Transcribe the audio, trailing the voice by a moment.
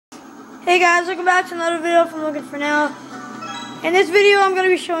Hey guys, welcome back to another video from Looking For Now. In this video, I'm going to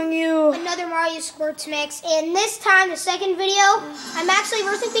be showing you another Mario Squirts mix, and this time, the second video, I'm actually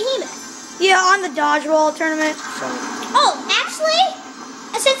versing Behemoth. Yeah, on the dodgeball tournament. So. Oh, actually,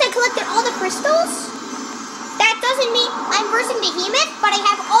 since I collected all the crystals, that doesn't mean I'm versing Behemoth, but I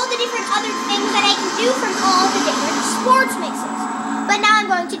have all the different other things that I can do from all the different sports mixes. But now I'm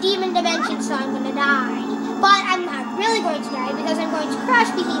going to Demon Dimension, so I'm going to die. But I'm not really going to die because I'm going to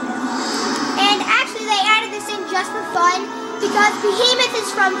crush Behemoth. And actually, they added this in just for fun because Behemoth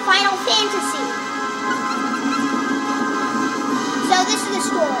is from Final Fantasy. So this is the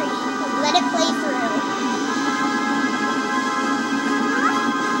story. Let it play through.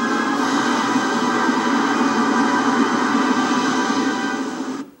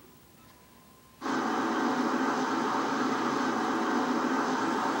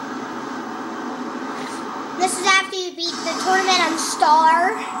 This is after you beat the tournament on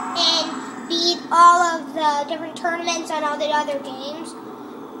Star and beat all of the different tournaments on all the other games.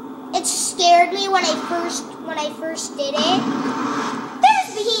 It scared me when I first did it. There's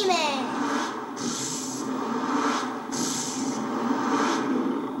Behemoth!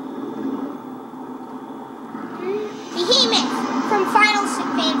 Behemoth from Final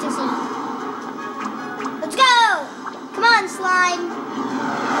Fantasy. Let's go! Come on, slime.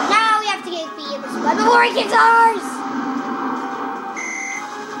 Now we have to get Behemoth's blood before he gets ours!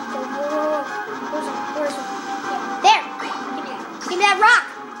 Where's it? There! Give me that rock!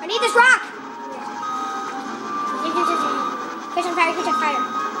 I need this rock! Catch on fire, catch on fire.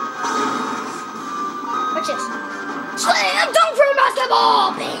 What's this? Slam dunk for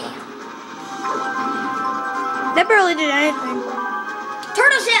basketball! Bam! That barely did anything.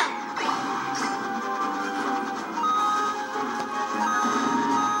 Turtle shell!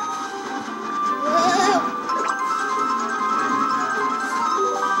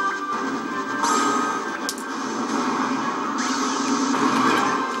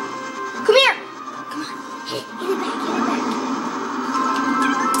 Come here! Come on. Hit it back, hit it back.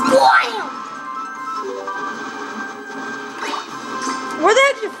 Wham! Where the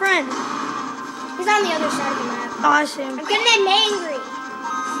heck's your friend? He's on the other side of the map. Oh, I see him. I'm getting him angry.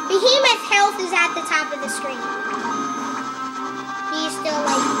 Behemoth's health is at the top of the screen. He's still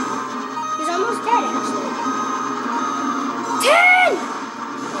like... He's almost dead, actually. 10!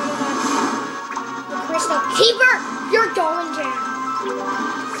 Oh my god. The Crystal Keeper! You're going down.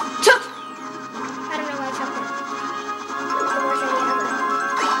 Chuck! I don't know why I chucked it. It's the worst idea ever.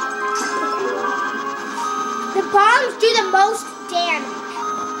 The bombs do the most damage.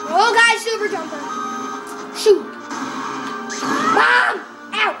 Oh, guys, super jumper. Shoot. Bomb!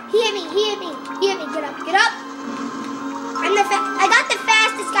 Ow! He hit me, he hit me, he hit me. Get up, get up. I got the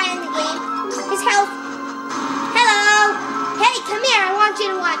fastest guy in the game. His health. Hello. Hey, come here. I want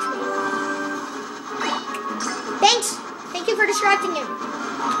you to watch me. Thanks. Thank you for distracting him.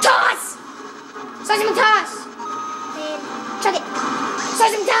 Toss! Seismic toss. And chuck it.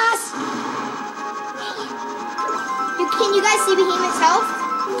 Seismic toss. Can you guys see Behemoth's health?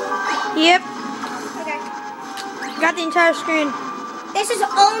 Yep. Okay. Got the entire screen. This is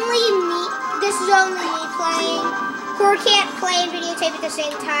only me. This is only me playing. Core can't play and videotape at the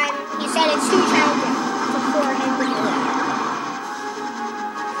same time. He said it's too challenging for him to do that.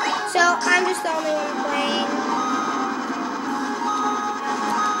 So I'm just the only one playing.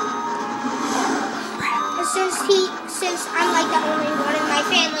 Since I'm like the only one in my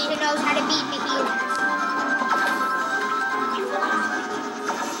family who knows how to beat Behemoth.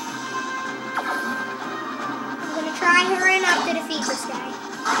 I'm gonna try hurrying up to defeat this guy.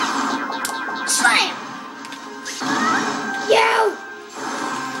 Slam! Yo!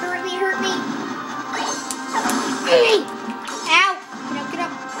 Hurt me, hurt me. Ow! Get up, get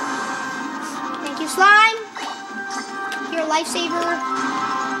up. Thank you, slime. You're a lifesaver.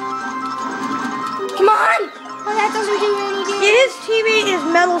 Come on! Oh, that doesn't do any damage. Yeah, his teammate is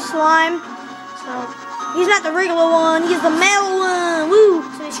Metal Slime. So, he's not the regular one. He's the metal one. Woo!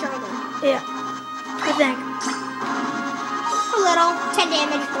 So he's stronger. Yeah. I think. A little. 10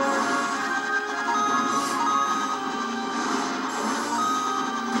 damage more.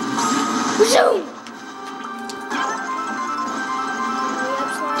 Zoom!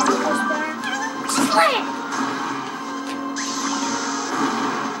 Slam!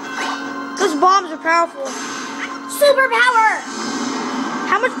 Those bombs are powerful. Superpower!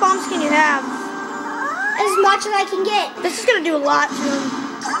 How much bombs can you have? As much as I can get. This is gonna do a lot to him.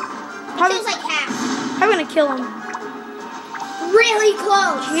 It feels like half. I'm gonna kill him. Really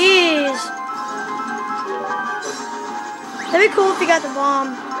close. Jeez. That'd be cool if he got the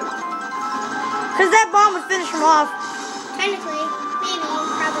bomb. Because that bomb would finish him off. Technically, maybe,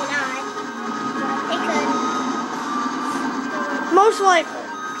 probably not. Most likely.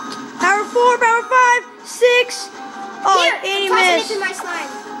 Power 4, power 5, 6. Oh, Here, and he I'm tossing missed. it to my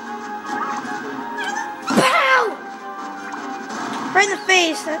slime. Pow! Right in the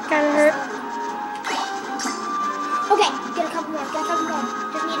face. That kind of hurt. Okay, get a couple more. Just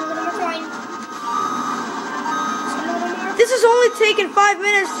need a little more coin. Just a little more. This has only taken 5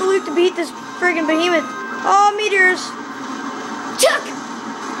 minutes for Luke to beat this friggin' behemoth. Oh, meteors. Chuck!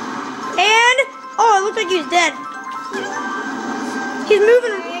 And, oh, it looked like he was dead. He's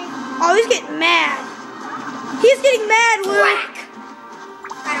moving. Oh, he's getting mad. He's getting mad, Luke. Whack!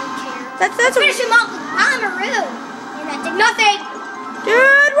 I don't care. That's Finish him off with Amaru. And that did nothing.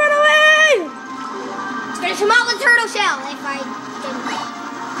 Dude, run away! Let's finish him off with Turtle Shell. If I didn't. Okay,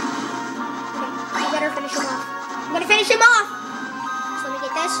 I better finish him off. I'm gonna finish him off. So let me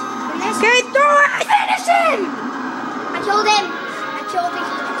get this from this. Okay, throw it! Finish him! I killed him.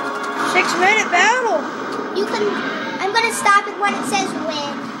 6-minute battle. You can. I'm gonna stop it when it says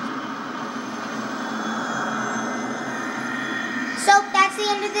win. So that's the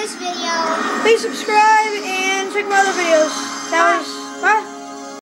end of this video. Please subscribe and check my other videos. That was